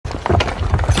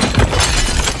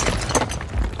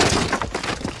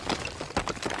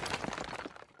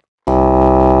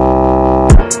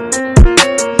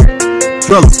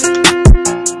Let's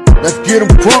get 'em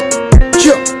crunk.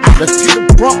 Chill. Let's get 'em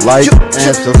crunk. Like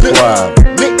and subscribe.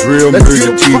 Real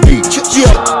Murder TV.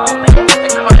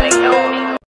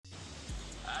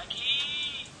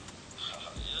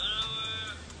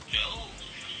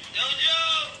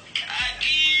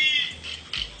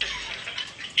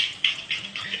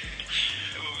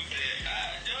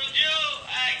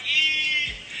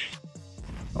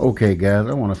 Okay, guys,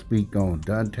 I want to speak on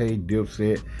Donte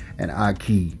Dipset and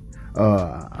Aiki.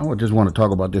 I just want to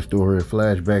talk about this story, a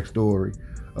flashback story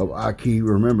of Aiki.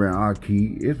 Remembering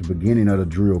Aiki, it's the beginning of the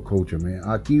drill culture, man.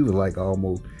 Aiki was like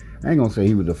almost, I ain't gonna say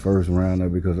he was the first rounder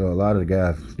because a lot of the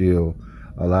guys were still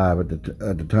alive at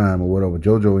the time or whatever.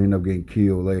 JoJo ended up getting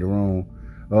killed later on.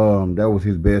 That was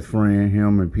his best friend,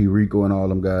 him and P. Rico and all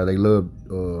them guys. They loved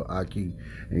Aiki.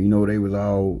 And you know, they was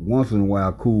all once in a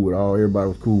while cool with everybody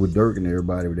was cool with Dirk and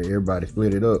everybody, but everybody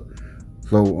split it up.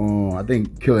 So I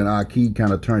think killing Aiki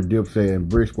kind of turned Dipset and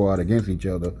Brick Squad against each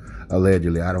other,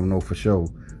 allegedly. I don't know for sure.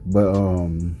 But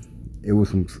it was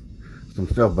some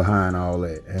stuff behind all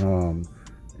that. And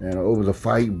it was a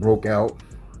fight broke out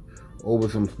over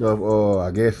some stuff.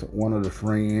 I guess one of the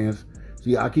friends.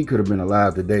 See, Aiki could have been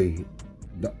alive today.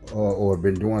 Or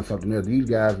been doing something else. These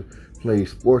guys played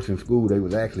sports in school. They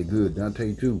was actually good.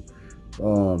 Donte too.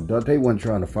 Donte wasn't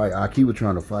trying to fight. Aiki was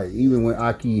trying to fight. Even when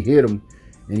Aiki hit him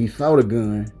and he saw the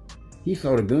gun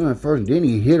first, and then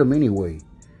he hit him anyway.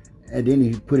 And then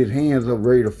he put his hands up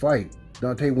ready to fight.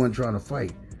 Donte wasn't trying to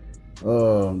fight.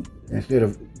 Instead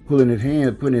of putting his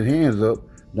hands up,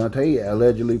 Donte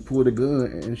allegedly pulled a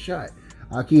gun and shot.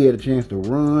 Aiki had a chance to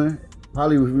run.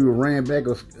 Probably if he ran back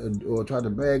or tried to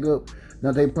bag up,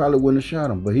 Donte probably wouldn't have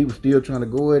shot him, but he was still trying to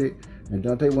go at it, and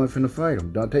Donte wasn't finna fight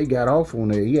him. Donte got off on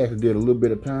that. He actually did a little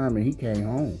bit of time, and he came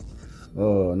home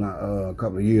a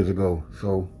couple of years ago.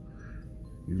 So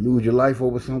you lose your life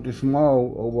over something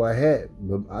small, over a hat.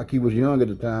 But Aiki was young at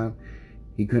the time.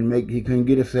 He couldn't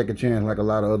get a second chance like a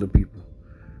lot of other people.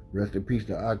 Rest in peace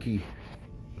to Aiki.